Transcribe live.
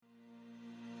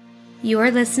You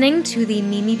are listening to the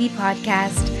Mimi B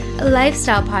Podcast, a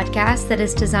lifestyle podcast that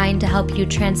is designed to help you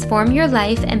transform your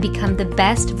life and become the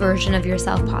best version of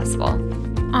yourself possible.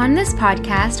 On this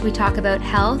podcast, we talk about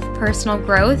health, personal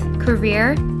growth,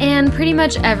 career, and pretty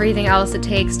much everything else it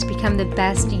takes to become the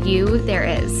best you there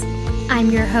is.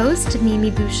 I'm your host, Mimi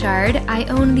Bouchard. I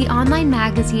own the online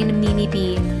magazine Mimi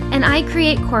B, and I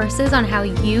create courses on how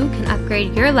you can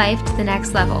upgrade your life to the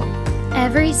next level.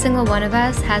 Every single one of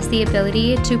us has the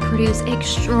ability to produce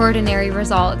extraordinary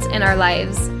results in our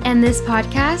lives, and this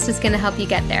podcast is going to help you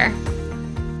get there.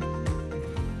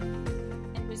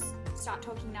 And just start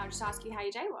talking now, just ask you how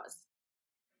your day was.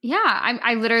 Yeah,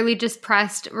 I literally just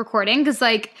pressed recording because,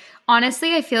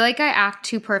 honestly, I feel like I act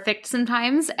too perfect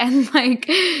sometimes, and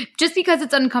just because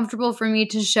it's uncomfortable for me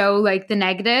to show the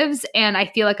negatives, and I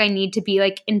feel like I need to be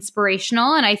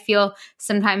inspirational, and I feel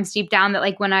sometimes deep down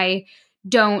that when I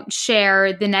don't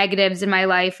share the negatives in my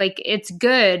life, it's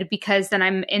good because then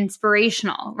I'm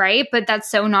inspirational, right? But that's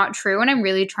so not true. And I'm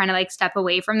really trying to step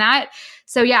away from that.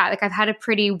 So yeah, I've had a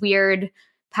pretty weird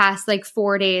past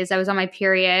 4 days. I was on my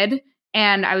period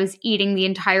and I was eating the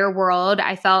entire world.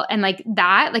 I felt, and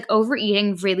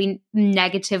overeating really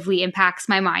negatively impacts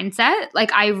my mindset.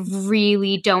 I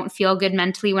really don't feel good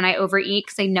mentally when I overeat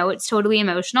because I know it's totally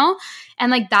emotional.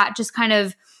 And that just kind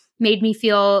of made me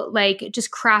feel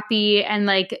just crappy and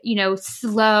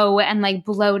slow and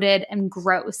bloated and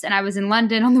gross. And I was in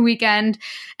London on the weekend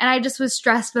and I just was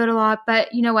stressed about a lot.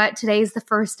 But you know what? Today's the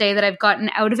first day that I've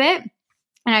gotten out of it.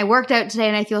 And I worked out today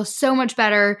and I feel so much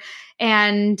better.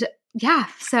 And yeah,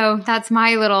 so that's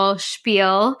my little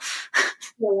spiel.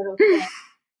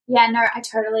 Yeah, no, I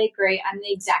totally agree. I'm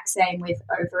the exact same with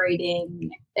overeating.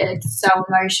 It's so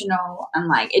emotional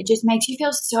and it just makes you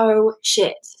feel so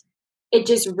shit. It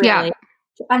just really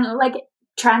and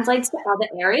translates to other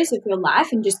areas of your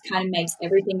life and just kind of makes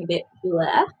everything a bit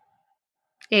blur.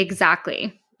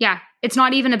 Exactly. Yeah. It's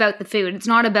not even about the food. It's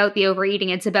not about the overeating.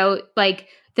 It's about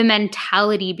the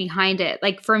mentality behind it.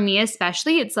 For me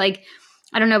especially, it's I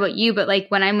don't know about you, but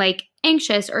when I'm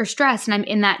anxious or stressed and I'm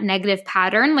in that negative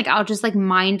pattern, I'll just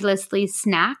mindlessly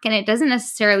snack, and it doesn't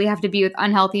necessarily have to be with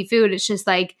unhealthy food. It's just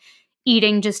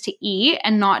eating just to eat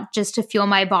and not just to fuel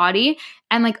my body.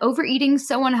 And overeating is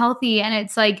so unhealthy. And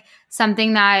it's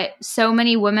something that so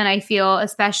many women, I feel,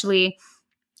 especially,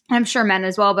 I'm sure men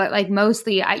as well, but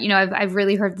mostly, I've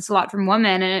really heard this a lot from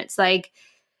women. And it's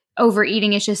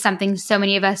overeating is just something so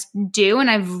many of us do. And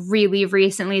I've really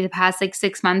recently, the past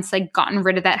 6 months, gotten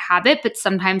rid of that habit, but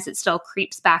sometimes it still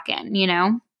creeps back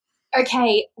in,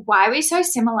 Okay, why are we so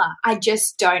similar? I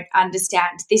just don't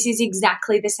understand. This is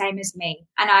exactly the same as me.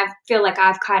 And I feel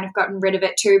I've kind of gotten rid of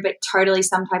it too, but totally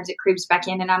sometimes it creeps back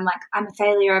in and I'm I'm a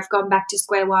failure. I've gone back to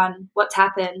square one. What's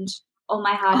happened? All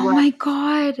my hard work. Oh my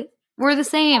God. We're the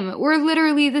same. We're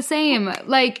literally the same.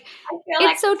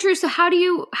 It's so true. So how do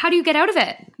you get out of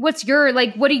it? What's your,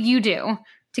 what do you do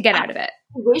to get out of it?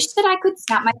 I wish that I could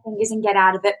snap my fingers and get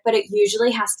out of it, but it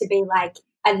usually has to be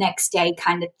a next day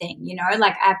kind of thing,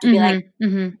 I have to be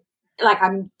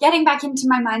I'm getting back into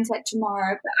my mindset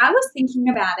tomorrow. But I was thinking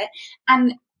about it,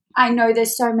 and I know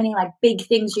there's so many big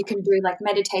things you can do,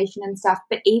 meditation and stuff,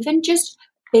 but even just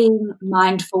being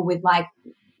mindful with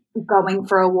going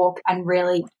for a walk and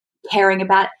really caring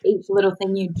about each little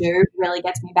thing you do really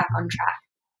gets me back on track.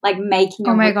 Making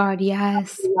oh my God,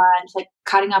 yes, lunch,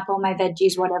 cutting up all my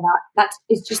veggies, whatever.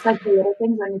 It's just the little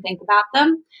things when you think about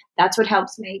them. That's what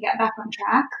helps me get back on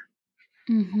track.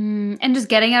 Mm-hmm. And just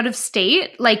getting out of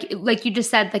state, like you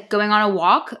just said, going on a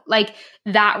walk,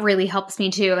 that really helps me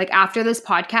too. After this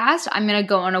podcast, I'm gonna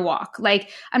go on a walk.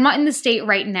 I'm not in the state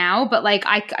right now, but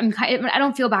I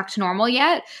don't feel back to normal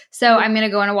yet, so I'm gonna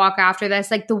go on a walk after this.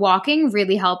 The walking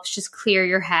really helps just clear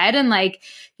your head, and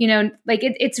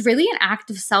it's really an act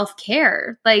of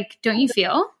self-care. Don't you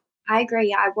feel? I agree.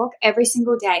 Yeah, I walk every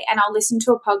single day and I'll listen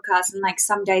to a podcast, and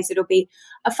some days it'll be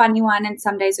a funny one and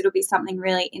some days it'll be something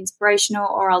really inspirational,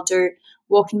 or I'll do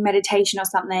walking meditation or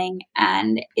something,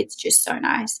 and it's just so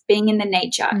nice. Being in the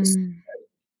nature.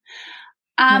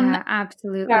 Yeah,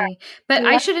 absolutely. Yeah. But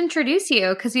I should introduce you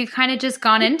because we've kind of just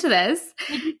gone into this.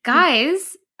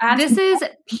 Guys, this is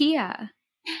Pia.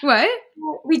 What?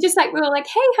 We just we were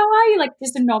hey, how are you?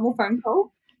 Just a normal phone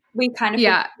call. We kind of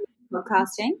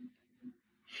podcasting.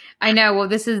 I know. Well,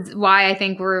 this is why I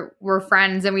think we're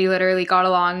friends, and we literally got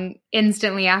along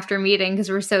instantly after meeting because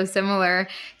we're so similar.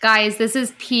 Guys, this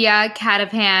is Pia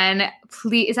Katapan.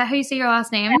 Please, is that how you say your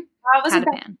last name? I was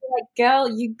about to be girl,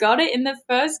 you got it in the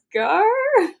first go.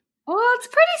 Well, it's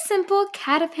pretty simple,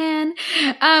 Katapan.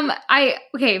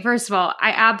 Okay, first of all,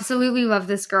 I absolutely love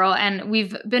this girl, and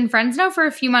we've been friends now for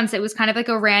a few months. It was kind of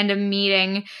a random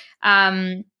meeting.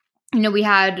 we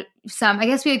had I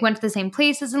guess we like went to the same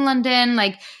places in London.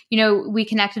 Like, we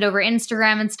connected over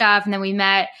Instagram and stuff, and then we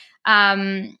met.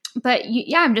 But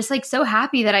yeah, I'm just like so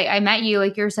happy that I met you.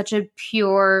 Like, you're such a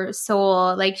pure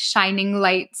soul, like shining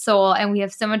light soul. And we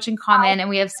have so much in common, and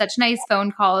we have such nice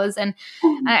phone calls. And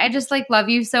I just like love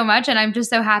you so much. And I'm just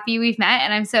so happy we've met.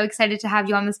 And I'm so excited to have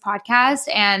you on this podcast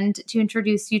and to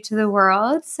introduce you to the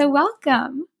world. So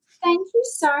welcome. Thank you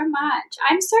so much.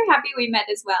 I'm so happy we met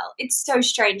as well. It's so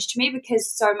strange to me because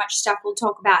so much stuff we'll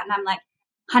talk about, and I'm like,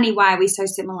 honey, why are we so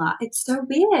similar? It's so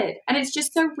weird. And it's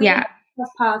just so weird. Yeah.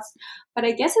 Paths. But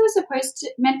I guess it was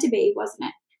meant to be, wasn't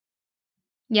it?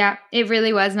 Yeah, it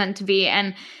really was meant to be.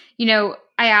 And, I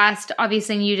asked,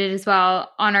 obviously, and you did as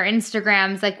well, on our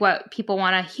Instagrams, like what people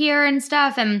want to hear and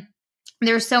stuff. And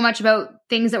there's so much about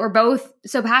things that we're both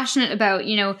so passionate about,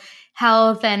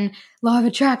 health and law of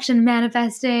attraction,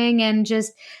 manifesting, and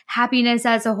just happiness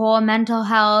as a whole, mental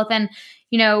health. And,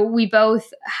 we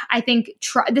both, I think,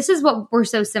 this is what we're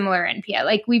so similar in, Pia.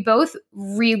 Like, we both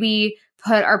really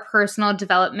put our personal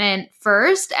development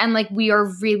first. And like, we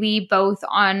are really both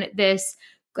on this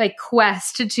like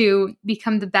quest to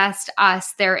become the best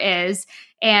us there is.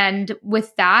 And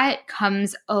with that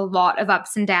comes a lot of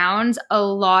ups and downs, a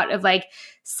lot of like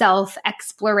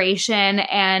self-exploration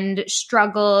and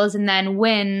struggles, and then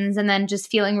wins, and then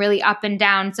just feeling really up and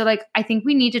down. So like, I think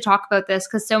we need to talk about this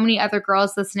because so many other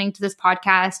girls listening to this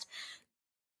podcast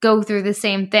go through the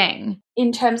same thing.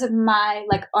 In terms of my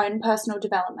like own personal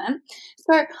development.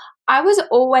 So I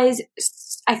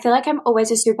feel like I'm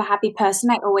always a super happy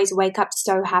person. I always wake up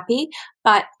so happy,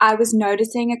 but I was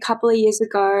noticing a couple of years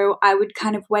ago, I would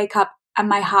kind of wake up and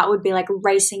my heart would be like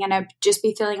racing, and I'd just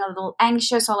be feeling a little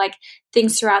anxious, or like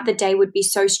things throughout the day would be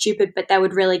so stupid, but they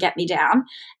would really get me down.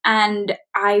 And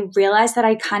I realized that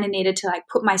I kind of needed to like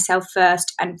put myself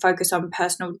first and focus on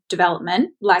personal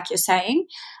development, like you're saying.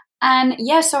 And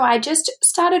yeah, so I just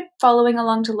started following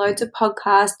along to loads of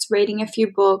podcasts, reading a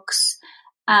few books,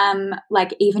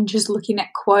 like even just looking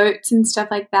at quotes and stuff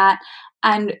like that.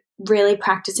 And really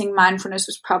practicing mindfulness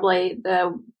was probably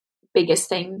the biggest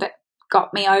thing that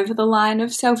got me over the line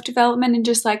of self-development, and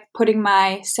just like putting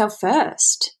myself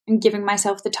first and giving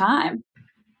myself the time.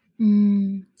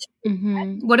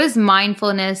 Mm-hmm. What does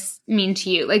mindfulness mean to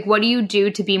you? Like, what do you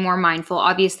do to be more mindful?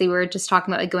 Obviously, we were just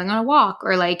talking about like going on a walk,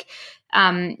 or like,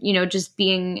 just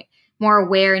being more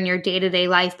aware in your day-to-day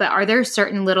life. But are there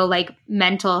certain little like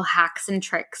mental hacks and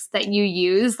tricks that you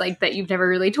use, like that you've never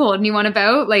really told anyone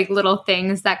about, like little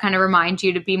things that kind of remind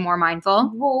you to be more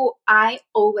mindful? Well, I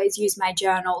always use my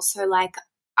journal. So like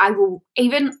I will,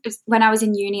 even when I was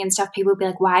in uni and stuff, people would be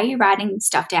like, why are you writing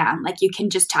stuff down? Like, you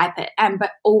can just type it.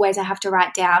 But always I have to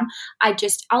write down.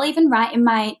 I'll even write in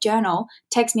my journal,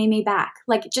 text me back,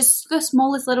 like just the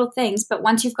smallest little things. But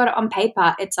once you've got it on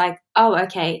paper, it's like, oh,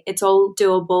 okay, it's all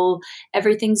doable.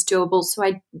 Everything's doable. So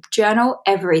I journal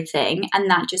everything, and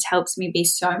that just helps me be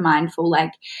so mindful.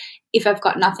 Like, if I've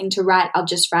got nothing to write, I'll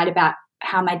just write about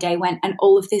how my day went, and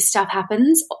all of this stuff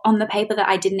happens on the paper that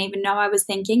I didn't even know I was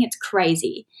thinking. It's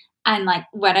crazy. And like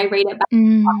when I read it back,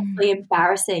 it's honestly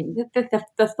embarrassing.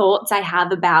 The thoughts I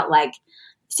have about like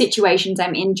situations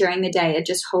I'm in during the day are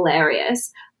just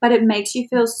hilarious, but it makes you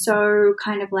feel so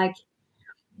kind of like,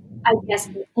 I guess,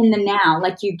 in the now,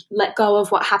 like you let go of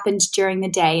what happened during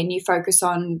the day and you focus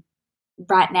on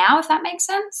right now, if that makes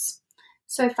sense.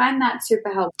 So I find that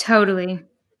super helpful. Totally.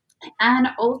 And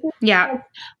also, yeah,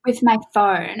 with my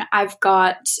phone, I've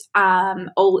got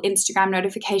all Instagram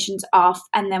notifications off,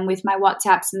 and then with my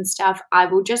WhatsApps and stuff, I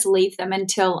will just leave them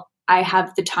until I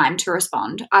have the time to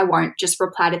respond. I won't just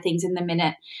reply to things in the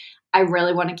minute. I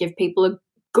really want to give people a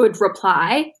good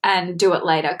reply and do it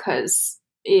later, because,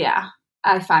 yeah,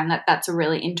 I find that that's a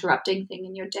really interrupting thing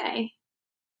in your day.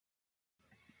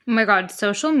 Oh my God,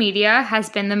 social media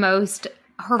has been the most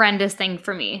horrendous thing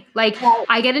for me. Like,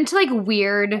 I get into like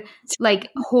weird like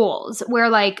holes where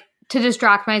like to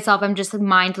distract myself, I'm just like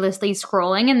mindlessly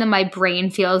scrolling, and then my brain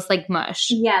feels like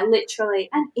mush. Yeah, literally.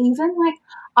 And even like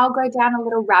I'll go down a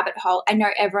little rabbit hole. I know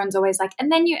everyone's always like,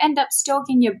 and then you end up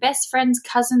stalking your best friend's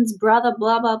cousin's brother,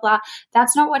 blah, blah, blah.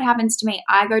 That's not what happens to me.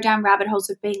 I go down rabbit holes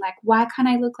of being like, why can't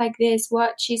I look like this?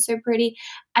 What? She's so pretty.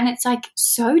 And it's like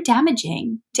so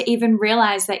damaging to even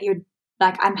realize that you're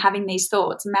like, I'm having these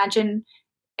thoughts. Imagine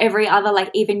every other,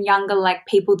 like even younger, like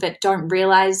people that don't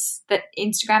realize that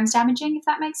Instagram's damaging, if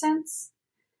that makes sense.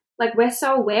 Like, we're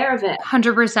so aware of it.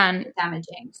 100%. It's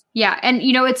damaging. Yeah. And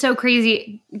you know, it's so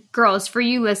crazy, girls, for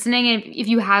you listening. And if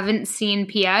you haven't seen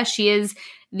Pia, she is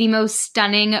the most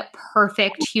stunning,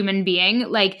 perfect human being.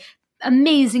 Like,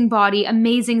 amazing body,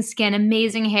 amazing skin,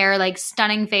 amazing hair, like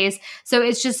stunning face. So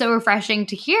it's just so refreshing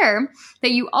to hear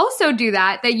that you also do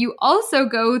that you also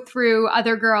go through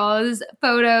other girls'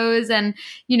 photos and,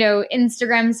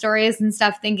 Instagram stories and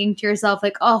stuff, thinking to yourself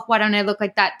like, oh, why don't I look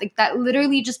like that? Like that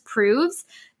literally just proves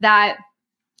that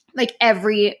like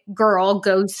every girl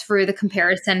goes through the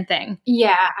comparison thing.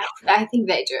 Yeah, I think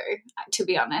they do, to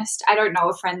be honest. I don't know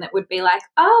a friend that would be like,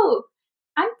 oh,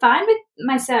 I'm fine with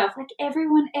myself. Like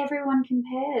everyone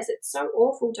compares. It's so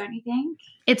awful, don't you think?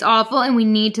 It's awful, and we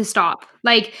need to stop.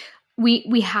 Like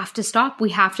we have to stop. We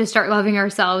have to start loving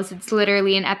ourselves. It's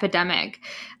literally an epidemic.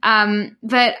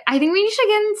 But I think we should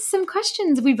get into some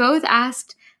questions. We both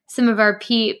asked some of our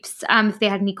peeps if they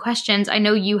had any questions. I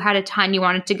know you had a ton you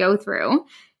wanted to go through.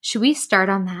 Should we start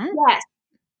on that?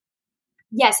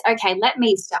 Yes. Okay, let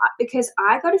me start because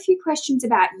I got a few questions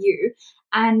about you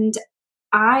and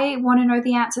I want to know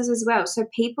the answers as well. So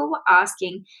people were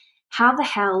asking, how the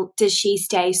hell does she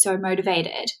stay so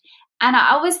motivated? And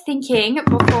I was thinking,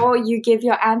 before you give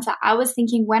your answer, I was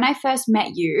thinking when I first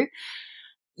met you,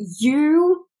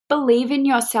 you believe in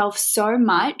yourself so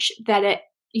much that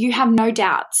you have no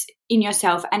doubts in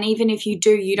yourself. And even if you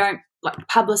do, you don't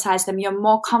publicize them. You're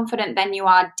more confident than you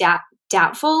are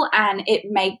doubtful, and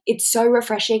it's so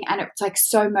refreshing and it's like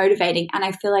so motivating. And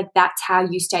I feel like that's how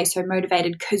you stay so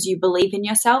motivated, because you believe in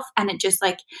yourself and it just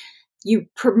like you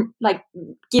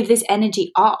give this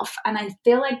energy off. And I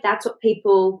feel like that's what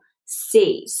people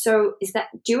see. So do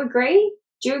you agree?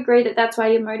 Do you agree that that's why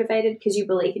you're motivated, because you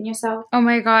believe in yourself? Oh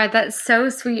my God, that's so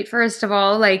sweet. First of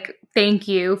all, like, thank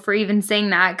you for even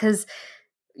saying that, because,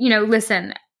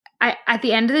 listen, at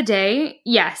the end of the day,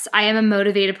 yes, I am a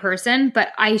motivated person, but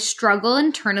I struggle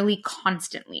internally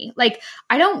constantly. Like,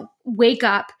 I don't wake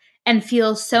up and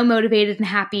feel so motivated and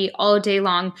happy all day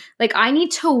long. Like, I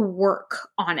need to work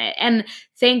on it. And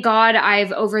thank God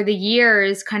I've, over the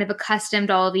years, kind of accustomed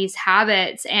all of these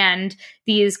habits and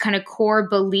these kind of core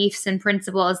beliefs and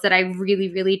principles that I really,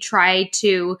 really try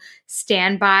to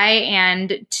stand by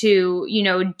and to,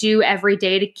 do every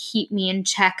day to keep me in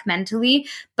check mentally.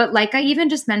 But like I even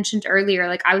just mentioned earlier,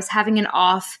 like I was having an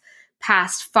off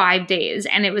past 5 days,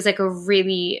 and it was like a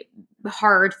really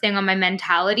hard thing on my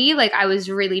mentality. Like I was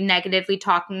really negatively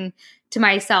talking to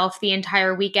myself the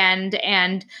entire weekend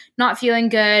and not feeling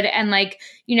good. And like,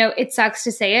 it sucks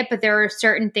to say it, but there are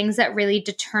certain things that really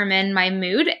determine my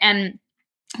mood. And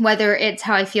whether it's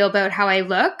how I feel about how I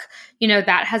look,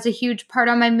 that has a huge part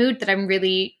on my mood that I'm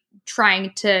really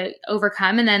trying to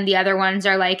overcome. And then the other ones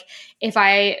are like, if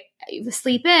I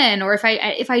sleep in, or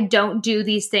if I don't do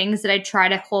these things that I try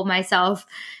to hold myself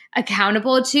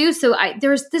accountable to. So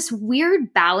there's this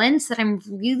weird balance that I'm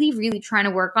really, really trying to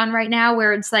work on right now,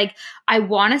 where it's like, I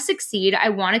want to succeed. I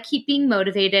want to keep being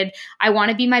motivated. I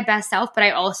want to be my best self, but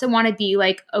I also want to be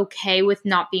like okay with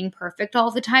not being perfect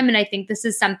all the time. And I think this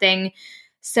is something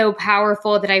so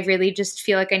powerful that I really just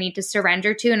feel like I need to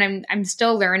surrender to. And I'm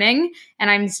still learning, and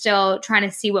I'm still trying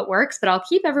to see what works, but I'll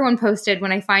keep everyone posted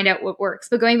when I find out what works.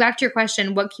 But going back to your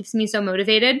question, what keeps me so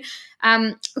motivated?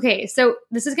 Okay, so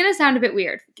this is going to sound a bit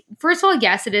weird. First of all,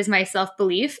 yes, it is my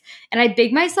self-belief, and I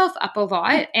big myself up a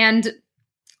lot. And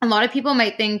a lot of people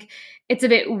might think it's a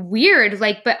bit weird,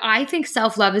 but I think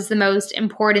self-love is the most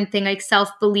important thing, like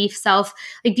self-belief,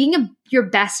 being your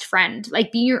best friend,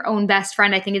 like being your own best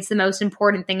friend. I think it's the most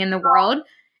important thing in the world,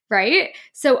 right?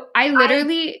 So I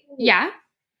literally, yeah.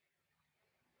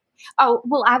 Oh,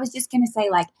 well, I was just going to say,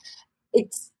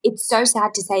 it's so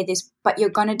sad to say this, but you're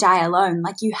going to die alone.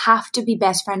 Like, you have to be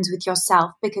best friends with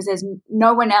yourself, because there's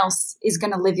no one else is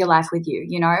going to live your life with you,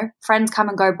 Friends come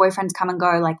and go, boyfriends come and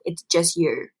go. Like, it's just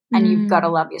you, and you've got to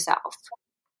love yourself.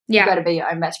 Yeah. You've got to be your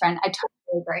own best friend. I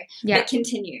totally agree. Yeah. But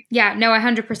continue. Yeah, no,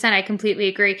 100%. I completely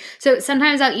agree. So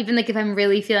sometimes I'll even, if I'm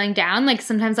really feeling down,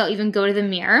 sometimes I'll even go to the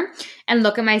mirror and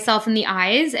look at myself in the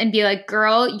eyes and be like,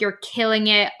 girl, you're killing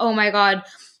it. Oh my God.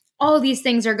 All these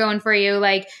things are going for you.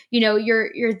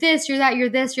 You're this, you're that, you're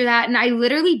this, you're that. And I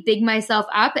literally big myself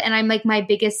up, and I'm like my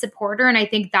biggest supporter. And I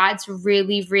think that's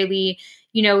really, really,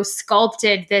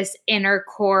 sculpted this inner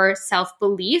core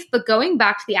self-belief. But going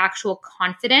back to the actual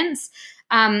confidence,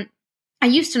 I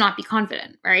used to not be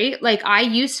confident, right? Like I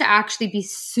used to actually be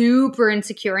super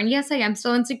insecure. And yes, I am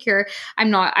still insecure.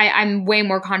 I'm way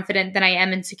more confident than I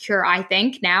am insecure, I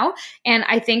think, now. And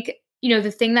I think,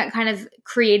 the thing that kind of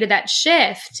created that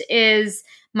shift is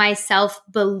my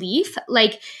self-belief,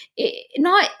 not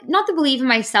the belief in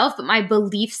myself, but my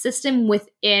belief system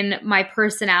within my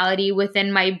personality,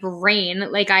 within my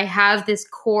brain. Like I have this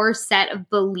core set of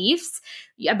beliefs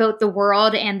about the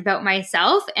world and about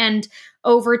myself. And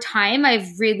over time,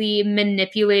 I've really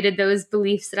manipulated those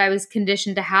beliefs that I was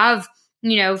conditioned to have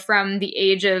from the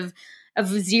age of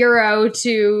 0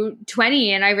 to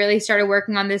 20. And I really started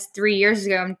working on this 3 years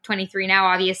ago. I'm 23 now,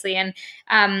 obviously. And,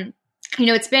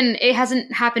 it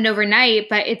hasn't happened overnight,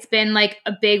 but it's been like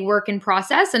a big work in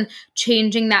process, and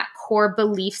changing that core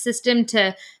belief system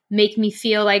to make me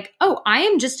feel like, oh, I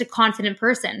am just a confident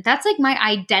person. That's like my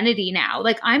identity now.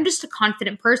 Like, I'm just a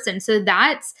confident person. So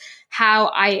that's how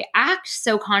I act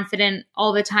so confident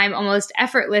all the time, almost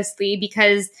effortlessly,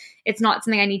 because it's not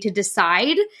something I need to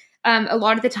decide. A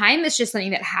lot of the time, it's just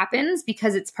something that happens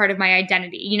because it's part of my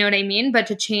identity. You know what I mean? But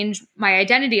to change my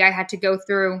identity, I had to go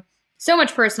through so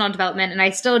much personal development, and I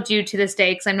still do to this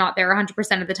day because I'm not there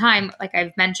 100% of the time, like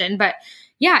I've mentioned. But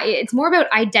yeah, it's more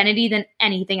about identity than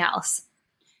anything else.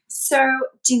 So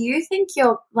do you think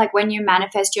you're like, when you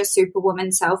manifest your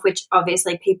superwoman self, which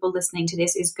obviously people listening to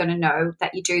this is going to know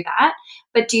that you do that,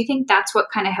 but do you think that's what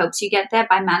kind of helps you get there,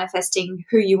 by manifesting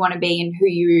who you want to be and who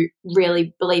you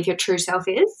really believe your true self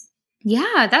is?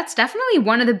 Yeah, that's definitely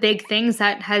one of the big things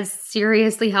that has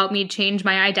seriously helped me change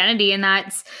my identity. And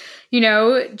that's,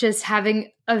 just having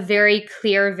a very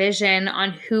clear vision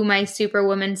on who my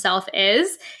superwoman self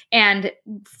is. And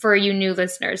for you new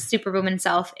listeners, superwoman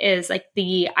self is like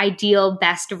the ideal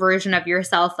best version of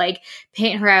yourself. Like,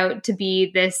 paint her out to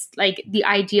be this, like the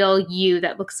ideal you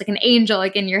that looks like an angel,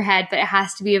 like in your head, but it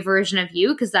has to be a version of you,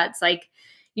 because that's like,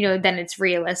 then it's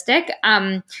realistic.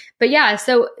 But yeah,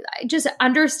 so just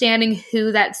understanding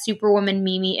who that superwoman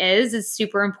Mimi is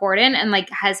super important, and like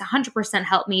has 100%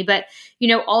 helped me. But,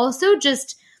 also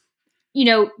just,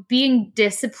 being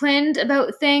disciplined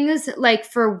about things, like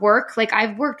for work. Like,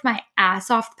 I've worked my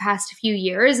ass off the past few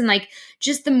years, and like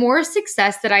just the more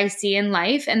success that I see in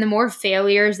life and the more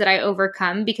failures that I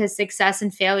overcome, because success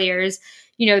and failures,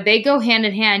 they go hand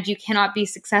in hand. You cannot be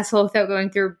successful without going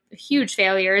through huge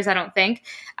failures, I don't think.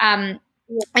 And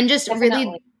just definitely.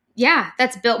 Really,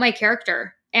 that's built my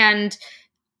character. And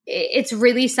it's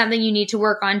really something you need to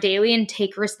work on daily and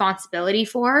take responsibility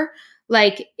for.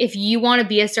 Like, if you want to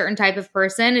be a certain type of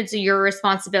person, it's your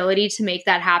responsibility to make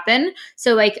that happen.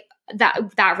 So like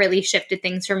that really shifted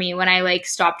things for me when I like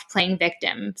stopped playing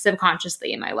victim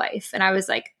subconsciously in my life. And I was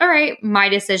like, all right, my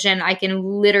decision, I can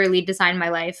literally design my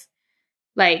life.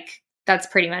 Like, that's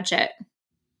pretty much it.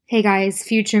 Hey guys,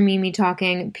 future Mimi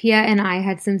talking. Pia and I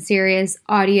had some serious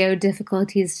audio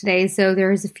difficulties today, so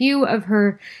there's a few of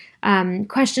her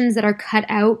questions that are cut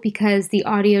out because the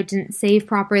audio didn't save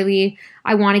properly.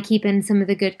 I want to keep in some of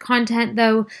the good content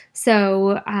though.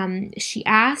 So she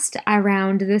asked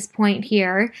around this point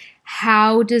here,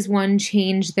 how does one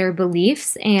change their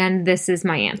beliefs? And this is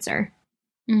my answer.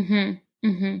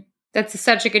 That's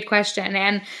such a good question.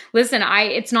 And listen,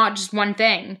 it's not just one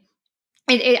thing.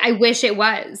 I wish it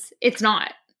was. It's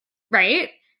not, right?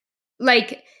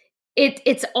 Like,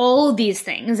 it's all these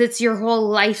things. It's your whole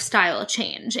lifestyle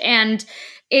change. And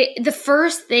the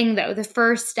first thing, though, the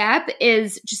first step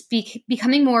is just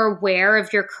becoming more aware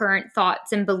of your current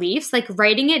thoughts and beliefs, like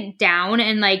writing it down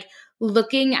and like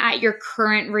looking at your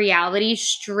current reality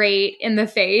straight in the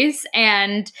face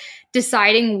and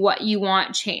deciding what you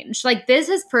want changed. Like, this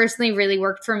has personally really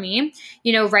worked for me,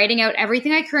 writing out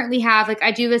everything I currently have. Like,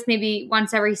 I do this maybe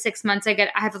once every 6 months. I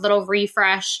have a little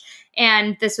refresh.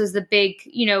 And this was the big,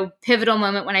 pivotal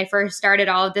moment when I first started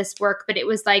all of this work. But it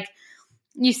was like,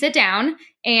 you sit down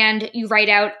and you write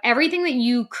out everything that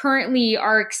you currently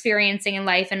are experiencing in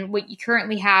life and what you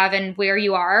currently have and where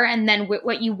you are, and then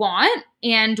what you want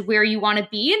and where you want to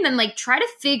be. And then like try to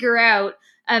figure out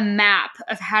a map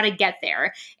of how to get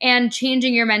there. And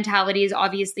changing your mentality is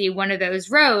obviously one of those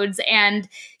roads. And,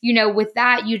 with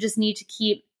that, you just need to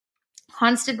keep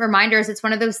constant reminders. It's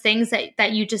one of those things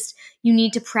that you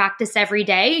need to practice every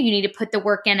day. You need to put the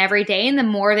work in every day. And the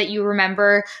more that you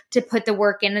remember to put the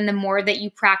work in and the more that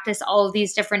you practice all of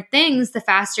these different things, the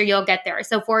faster you'll get there.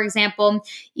 So for example,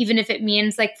 even if it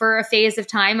means like for a phase of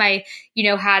time, I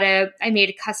made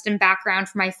a custom background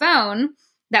for my phone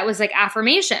that was like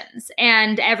affirmations.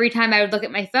 And every time I would look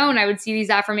at my phone, I would see these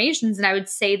affirmations and I would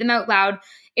say them out loud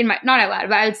not out loud,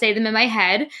 but I would say them in my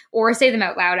head or say them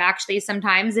out loud actually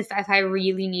sometimes if I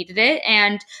really needed it.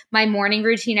 And my morning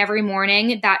routine every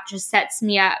morning, that just sets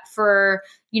me up for,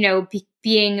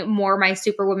 being more my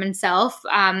superwoman self,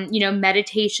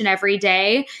 meditation every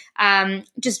day,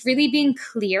 just really being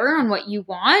clear on what you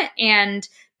want and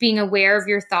being aware of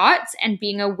your thoughts and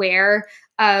being aware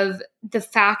of the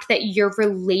fact that your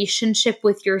relationship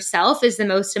with yourself is the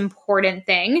most important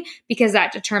thing, because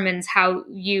that determines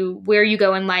where you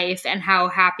go in life and how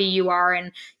happy you are.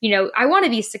 And, I want to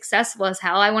be successful as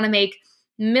hell. I want to make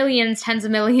millions, tens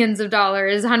of millions of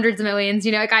dollars, hundreds of millions,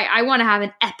 you know, like I want to have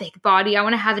an epic body. I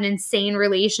want to have an insane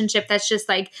relationship that's just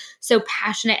like so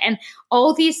passionate, and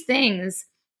all these things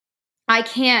I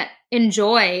can't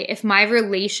enjoy if my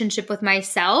relationship with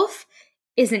myself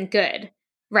isn't good,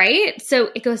 right? So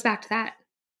it goes back to that.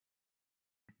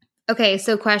 Okay,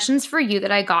 so questions for you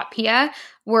that I got, Pia,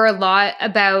 were a lot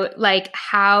about like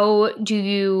how do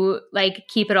you like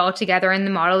keep it all together in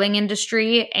the modeling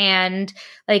industry, and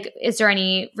like is there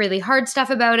any really hard stuff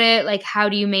about it? Like how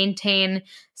do you maintain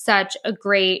such a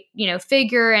great, you know,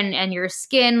 figure and your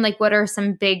skin? Like what are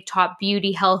some big top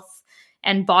beauty, health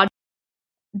and body?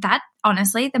 That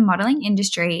honestly, the modeling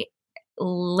industry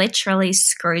literally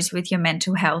screws with your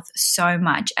mental health so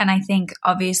much. And I think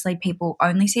obviously people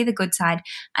only see the good side,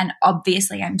 and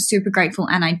obviously I'm super grateful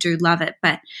and I do love it.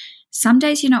 But some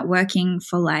days you're not working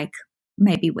for like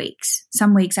maybe weeks.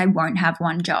 Some weeks I won't have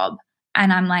one job.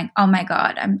 And I'm like, oh my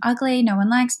God, I'm ugly. No one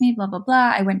likes me, blah, blah,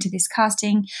 blah. I went to this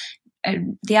casting.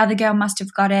 The other girl must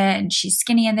have got it and she's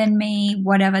skinnier than me,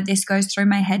 whatever. This goes through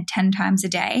my head 10 times a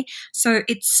day. So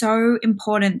it's so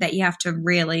important that you have to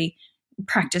really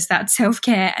practice that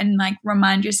self-care and like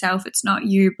remind yourself it's not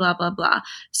you, blah, blah, blah.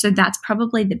 So that's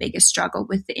probably the biggest struggle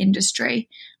with the industry.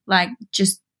 Like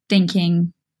just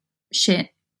thinking, shit,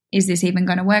 is this even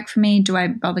going to work for me? Do I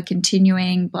bother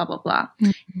continuing? Blah, blah, blah.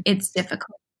 Mm-hmm. It's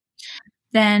difficult.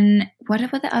 Then what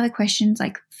are the other questions,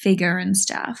 like figure and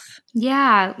stuff?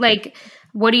 Yeah. Like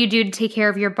what do you do to take care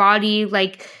of your body?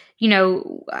 Like, you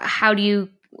know, how do you,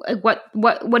 what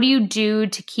do you do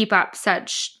to keep up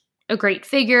such a great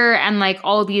figure and like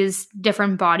all these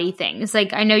different body things?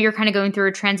 Like I know you're kind of going through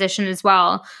a transition as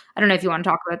well. I don't know if you want to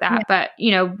talk about that, yeah. But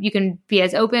you know, you can be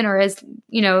as open or as,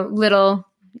 you know, little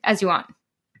as you want.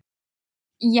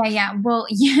 Yeah. Well,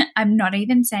 yeah, I'm not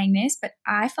even saying this, but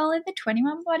I follow the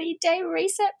 21 Body Day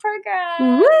Reset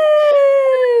program.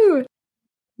 Woo!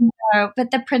 No, but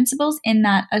the principles in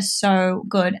that are so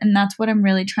good, and that's what I'm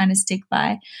really trying to stick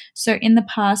by. So in the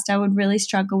past, I would really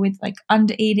struggle with like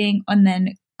under eating and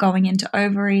then going into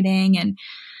overeating, and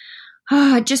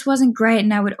it just wasn't great.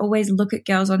 And I would always look at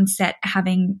girls on set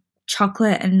having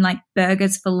chocolate and like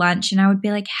burgers for lunch, and I would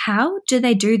be like, how do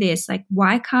they do this? Like,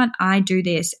 why can't I do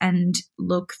this and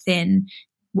look thin?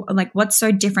 Like, what's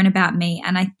so different about me?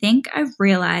 And I think I've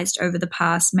realized over the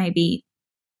past maybe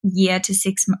year to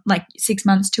 6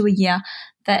 months to a year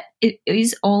that it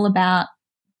is all about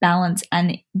balance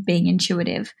and being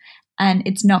intuitive, and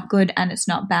it's not good and it's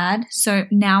not bad. So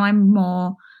now I'm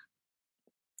more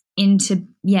into,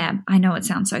 I know it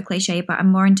sounds so cliche, but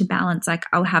I'm more into balance. Like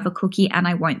I'll have a cookie and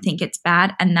I won't think it's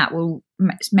bad, and that will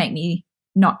make me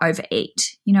not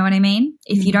overeat. You know what I mean?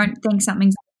 If mm-hmm. you don't think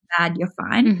something's bad, you're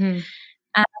fine. Mm-hmm.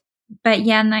 But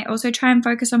yeah, and I also try and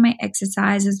focus on my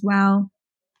exercise as well.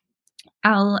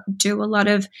 I'll do a lot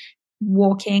of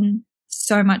walking,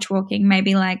 so much walking,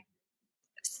 maybe like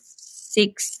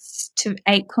 6 to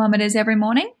 8 kilometers every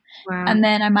morning. Wow. And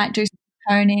then I might do some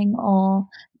toning or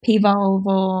P-Volve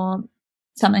or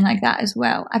something like that as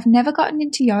well. I've never gotten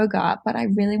into yoga, but I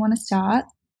really want to start.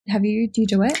 Do you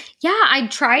do it? Yeah, I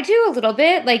try to a little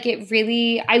bit. Like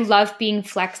I love being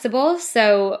flexible.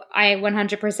 So I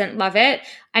 100% love it.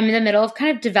 I'm in the middle of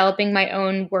kind of developing my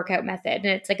own workout method. And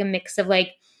it's like a mix of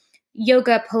like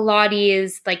yoga,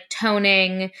 Pilates, like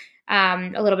toning,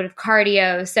 a little bit of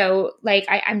cardio. So like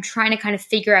I'm trying to kind of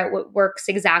figure out what works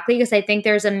exactly, because I think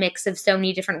there's a mix of so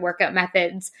many different workout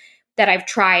methods that I've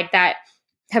tried that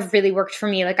have really worked for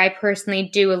me. Like I personally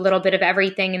do a little bit of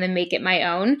everything and then make it my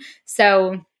own.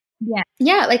 So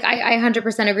yeah, like I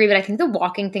 100% agree, but I think the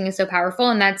walking thing is so powerful,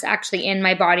 and that's actually in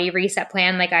my body reset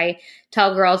plan. Like I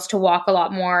tell girls to walk a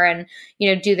lot more and, you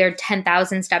know, do their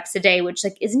 10,000 steps a day, which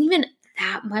like isn't even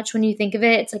that much when you think of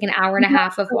it. It's like an hour and a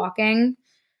half of walking.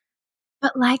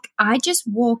 But like I just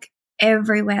walk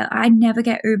everywhere. I never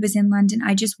get Ubers in London.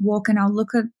 I just walk, and I'll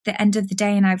look at the end of the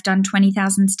day and I've done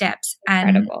 20,000 steps.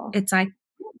 Incredible. And it's like,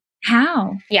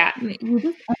 how? Yeah. You're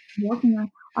just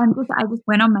walking. I just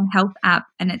went on my health app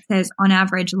and it says on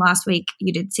average last week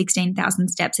you did 16,000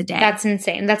 steps a day. That's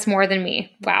insane. That's more than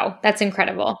me. Wow. That's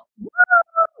incredible.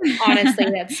 Honestly,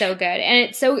 that's so good. And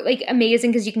it's so like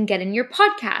amazing because you can get in your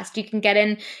podcast. You can get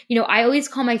in, you know, I always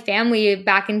call my family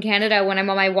back in Canada when I'm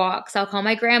on my walks. I'll call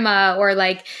my grandma or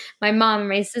like my mom or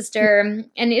my sister.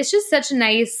 And it's just such a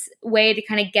nice way to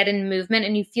kind of get in movement,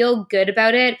 and you feel good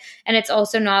about it. And it's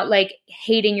also not like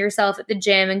hating yourself at the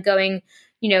gym and going,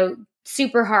 you know,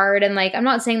 super hard. And like, I'm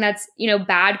not saying that's, you know,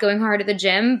 bad going hard at the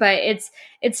gym, but it's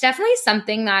definitely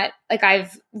something that like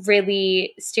I've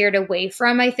really steered away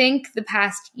from, I think, the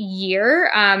past year.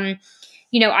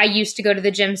 I used to go to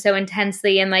the gym so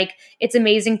intensely, and like, it's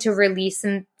amazing to release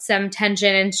some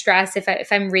tension and stress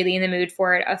if I'm really in the mood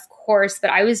for it, of course.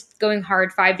 But I was going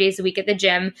hard 5 days a week at the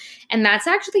gym. And that's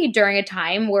actually during a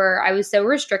time where I was so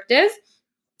restrictive.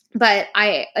 But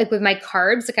I, like, with my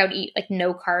carbs, like, I would eat like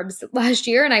no carbs last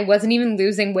year, and I wasn't even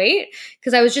losing weight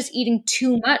because I was just eating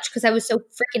too much because I was so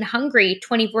freaking hungry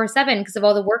 24/7 because of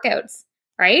all the workouts,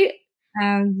 right?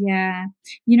 Oh, yeah.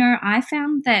 I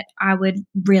found that I would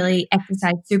really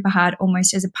exercise super hard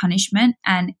almost as a punishment,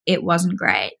 and it wasn't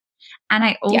great. And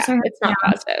I also it's not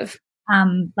positive.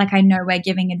 Like, I know we're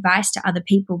giving advice to other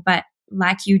people, but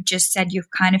like you just said,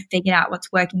 you've kind of figured out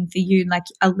what's working for you, like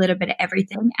a little bit of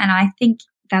everything. And I think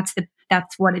that's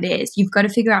what it is. You've got to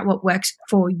figure out what works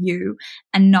for you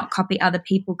and not copy other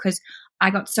people. Because I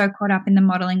got so caught up in the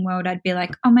modeling world, I'd be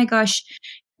like, oh my gosh,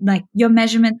 like, your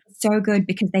measurements are so good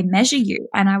because they measure you.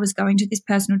 And I was going to this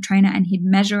personal trainer and he'd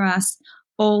measure us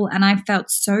all, and I felt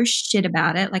so shit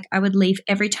about it. Like, I would leave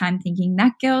every time thinking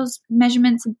that girl's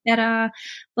measurements are better,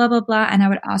 blah, blah, blah. And I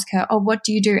would ask her, oh, what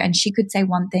do you do? And she could say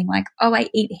one thing like, oh, I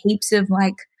eat heaps of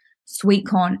like sweet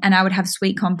corn, and I would have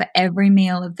sweet corn for every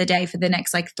meal of the day for the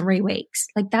next like 3 weeks.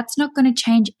 Like, that's not going to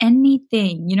change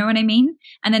anything. You know what I mean?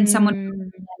 And then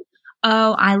someone,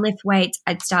 oh, I lift weights.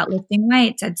 I'd start lifting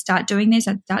weights. I'd start doing this.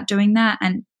 I'd start doing that.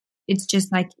 And it's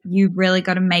just like, you really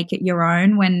got to make it your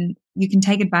own. When you can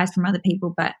take advice from other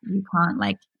people, but you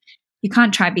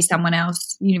can't try to be someone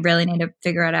else. You really need to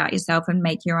figure it out yourself and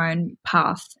make your own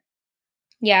path.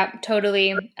 Yeah,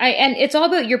 totally. And it's all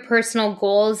about your personal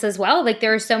goals as well. Like,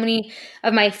 there are so many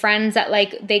of my friends that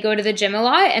like, they go to the gym a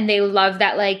lot and they love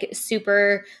that like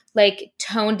super like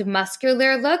toned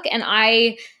muscular look. And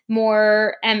I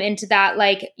more am into that,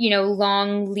 like,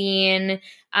 long, lean,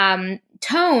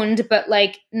 toned, but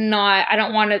like I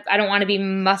don't want to be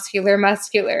muscular,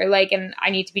 like, and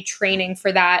I need to be training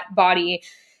for that body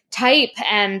type.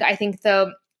 And I think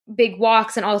the big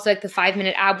walks and also like the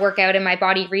 5-minute ab workout in my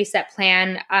body reset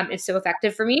plan is so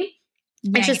effective for me.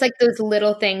 Yeah. It's just like those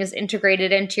little things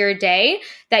integrated into your day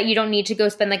that you don't need to go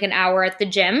spend like an hour at the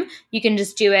gym. You can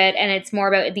just do it. And it's more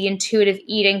about the intuitive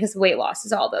eating, because weight loss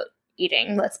is all about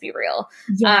eating. Let's be real.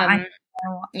 Yeah. I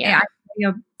saw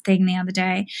your thing the other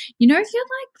day. You're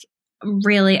like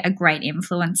really a great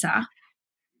influencer.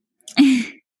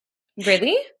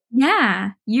 Really?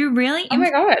 Yeah. You really. Oh my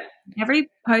God. Every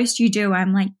post you do,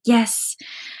 I'm like, yes,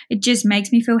 it just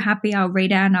makes me feel happy. I'll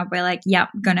read it and I'll be like, yep,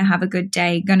 gonna have a good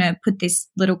day, gonna put this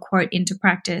little quote into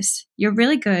practice. You're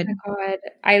really good. Oh my God,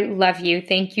 I love you.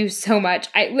 Thank you so much.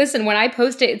 Listen, when I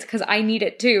post it, it's because I need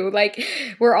it too. Like,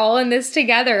 we're all in this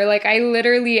together. Like, I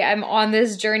literally am on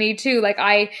this journey too. Like,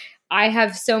 I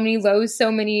have so many lows,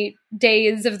 so many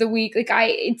days of the week. Like,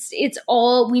 it's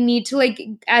all, we need to, like,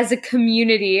 as a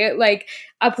community, like,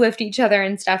 uplift each other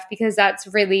and stuff, because that's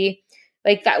really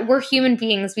like that. We're human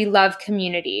beings. We love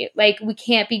community. Like, we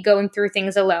can't be going through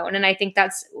things alone. And I think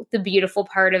that's the beautiful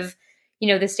part of,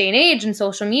 this day and age and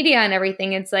social media and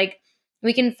everything. It's like,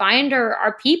 we can find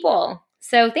our people.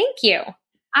 So thank you.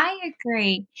 I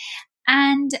agree.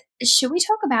 And should we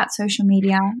talk about social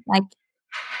media? Like,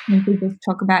 if we just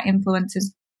talk about influencers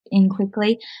in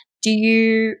quickly, do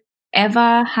you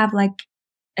ever have like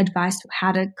advice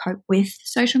how to cope with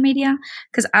social media?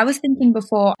 Because I was thinking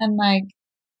before, and like,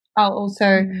 I'll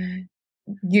also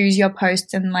use your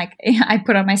posts, and like, I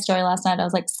put on my story last night, I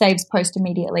was like, saves post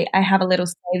immediately. I have a little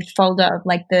saved folder of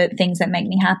like the things that make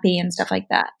me happy and stuff like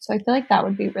that. So I feel like that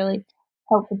would be really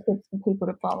helpful tips for people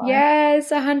to follow.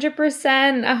 Yes, 100%,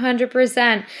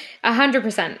 100%,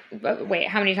 100%. Wait,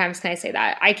 how many times can I say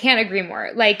that? I can't agree more.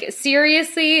 Like,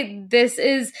 seriously, this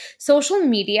is social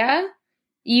media.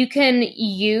 You can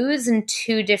use in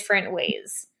 2 different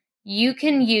ways. You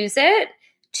can use it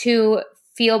to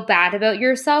feel bad about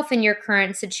yourself in your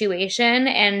current situation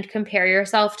and compare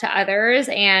yourself to others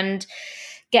and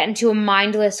get into a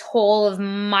mindless hole of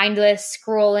mindless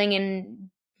scrolling and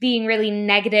being really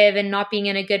negative and not being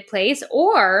in a good place.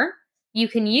 Or you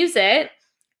can use it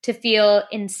to feel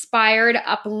inspired,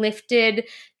 uplifted,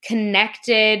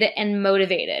 connected, and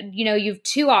motivated. You have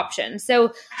 2 options.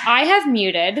 So I have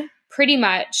muted pretty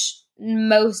much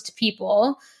most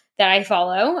people that I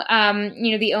follow.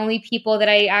 The only people that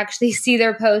I actually see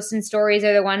their posts and stories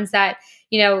are the ones that,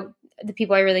 the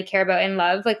people I really care about and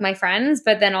love, like my friends,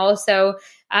 but then also,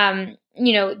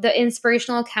 the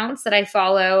inspirational accounts that I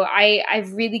follow. I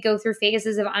really go through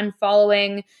phases of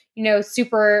unfollowing,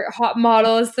 super hot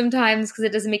models sometimes because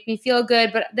it doesn't make me feel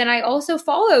good. But then I also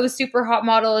follow super hot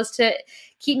models to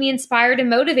keep me inspired and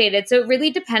motivated. So it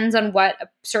really depends on what a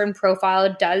certain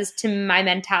profile does to my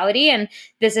mentality. And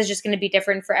this is just going to be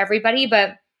different for everybody.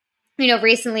 But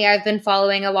recently I've been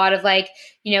following a lot of like,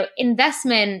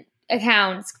 investment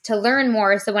accounts to learn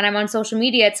more. So when I'm on social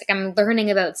media, it's like I'm learning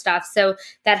about stuff. So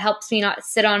that helps me not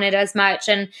sit on it as much.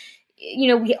 And,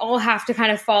 we all have to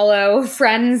kind of follow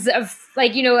friends of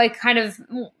like, like kind of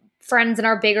friends in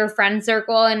our bigger friend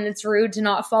circle, and it's rude to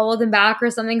not follow them back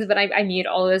or something. But I mute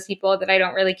all those people that I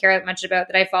don't really care that much about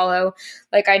that I follow.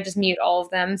 Like I just mute all of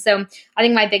them. So I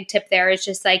think my big tip there is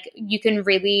just like you can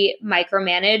really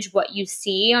micromanage what you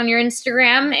see on your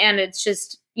Instagram, and it's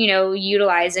just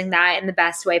utilizing that in the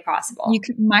best way possible. You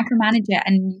can micromanage it,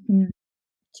 and you can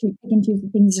pick and choose the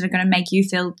things that are going to make you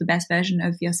feel the best version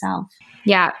of yourself.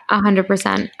 Yeah,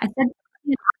 100%. I said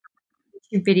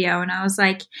YouTube video, and I was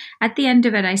like, at the end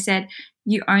of it, I said,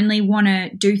 you only want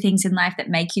to do things in life that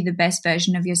make you the best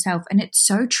version of yourself. And it's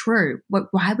so true.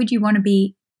 Why would you want to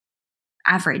be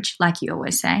average, like you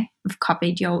always say? I've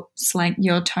copied your slang,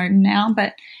 your tone now,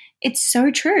 but it's so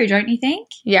true, don't you think?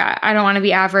 Yeah, I don't want to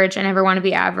be average. I never want to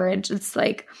be average. It's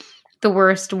like the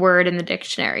worst word in the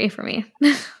dictionary for me.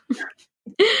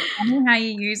 I know how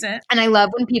you use it. And I love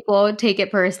when people take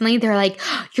it personally. They're like,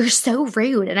 oh, you're so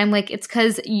rude. And I'm like, it's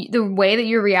because the way that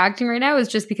you're reacting right now is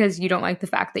just because you don't like the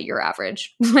fact that you're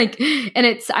average. Like,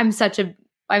 and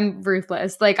I'm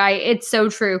ruthless. Like it's so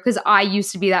true because I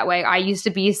used to be that way. I used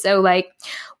to be so like,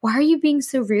 why are you being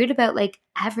so rude about like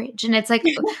average? And it's like,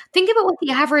 think about what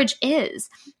the average is.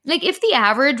 Like if the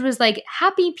average was like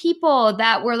happy people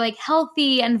that were like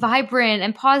healthy and vibrant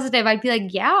and positive, I'd be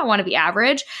like, yeah, I want to be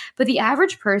average. But the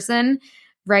average person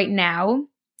right now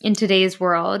in today's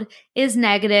world is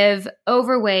negative,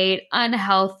 overweight,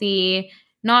 unhealthy,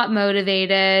 not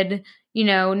motivated,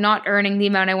 not earning the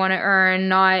amount I want to earn,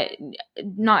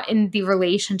 not in the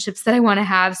relationships that I want to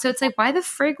have. So it's like, why the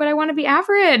frig would I want to be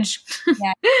average?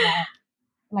 Yeah.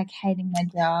 Like hating my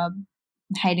job,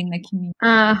 hating the community.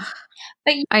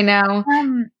 But I know.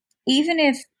 Even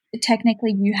if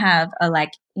technically you have a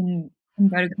like in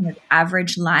kind of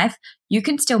average life, you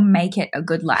can still make it a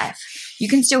good life. You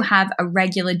can still have a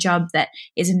regular job that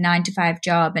is a 9-to-5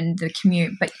 job and the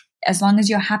commute, but as long as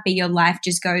you're happy, your life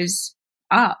just goes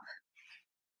up.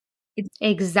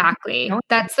 Exactly.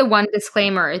 That's the one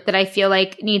disclaimer that I feel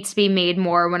like needs to be made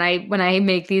more when I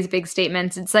make these big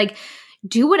statements. It's like,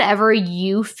 do whatever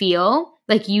you feel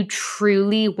like you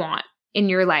truly want in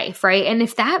your life, right? And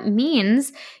if that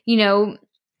means,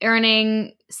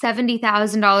 earning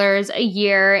 $70,000 a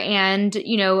year and,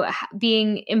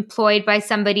 being employed by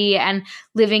somebody and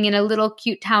living in a little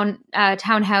cute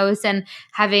townhouse and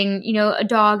having, a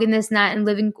dog and this and that and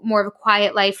living more of a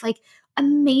quiet life, like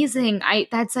amazing.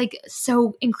 That's like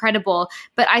so incredible.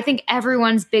 But I think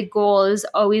everyone's big goals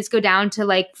always go down to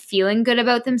like feeling good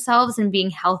about themselves and being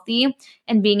healthy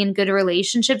and being in good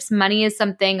relationships. Money is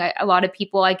something a lot of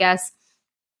people, I guess,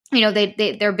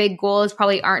 their big goals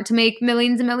probably aren't to make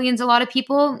millions and millions. A lot of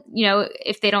people,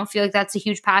 if they don't feel like that's a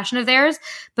huge passion of theirs,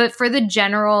 but for the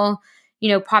general,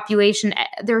 population,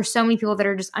 there are so many people that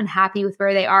are just unhappy with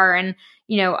where they are. And,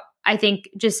 I think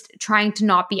just trying to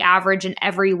not be average in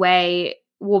every way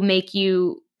will make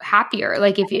you happier.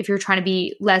 Like if you're trying to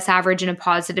be less average in a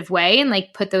positive way and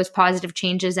like put those positive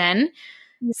changes in.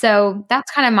 So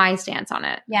that's kind of my stance on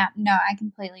it. Yeah, no, I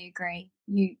completely agree.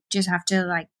 You just have to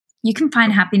like, you can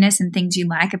find happiness in things you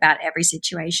like about every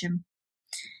situation.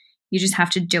 You just have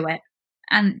to do it.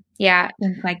 And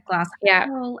think like glass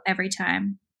full every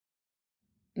time.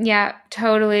 Yeah,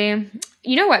 totally.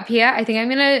 You know what, Pia? I think I'm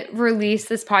going to release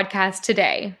this podcast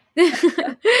today.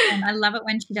 I love it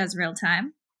when she does real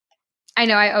time. I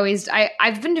know.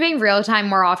 I've been doing real time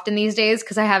more often these days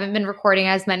because I haven't been recording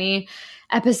as many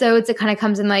episodes. It kind of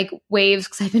comes in like waves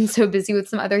because I've been so busy with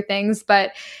some other things.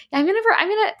 But yeah, I'm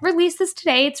gonna release this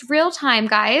today. It's real time,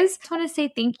 guys. Just want to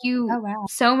say thank you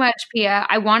so much, Pia.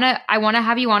 I wanna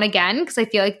have you on again because I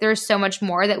feel like there's so much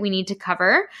more that we need to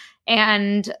cover.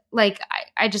 And like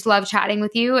I just love chatting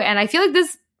with you. And I feel like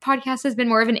this podcast has been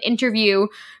more of an interview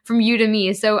from you to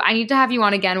me. So I need to have you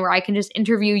on again where I can just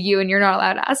interview you and you're not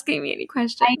allowed asking me any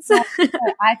questions. I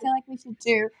feel like we should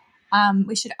do.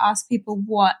 We should ask people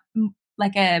what.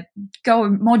 Go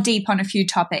more deep on a few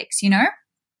topics,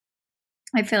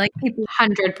 I feel like people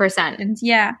 100%.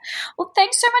 Yeah. Well,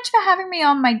 thanks so much for having me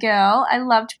on, my girl. I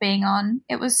loved being on.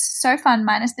 It was so fun,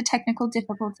 minus the technical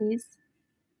difficulties.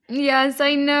 Yes,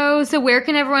 I know. So where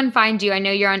can everyone find you? I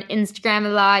know you're on Instagram a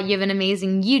lot. You have an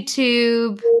amazing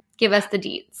YouTube. Give us the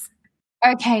deets.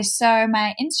 Okay, so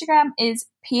my Instagram is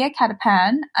Pia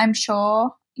Katapan. I'm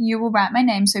sure you will write my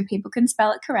name so people can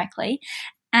spell it correctly.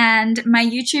 And my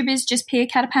YouTube is just Pia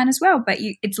Katapan as well, but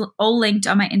it's all linked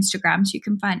on my Instagram, so you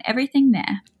can find everything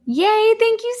there. Yay,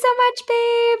 thank you so much,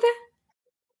 babe.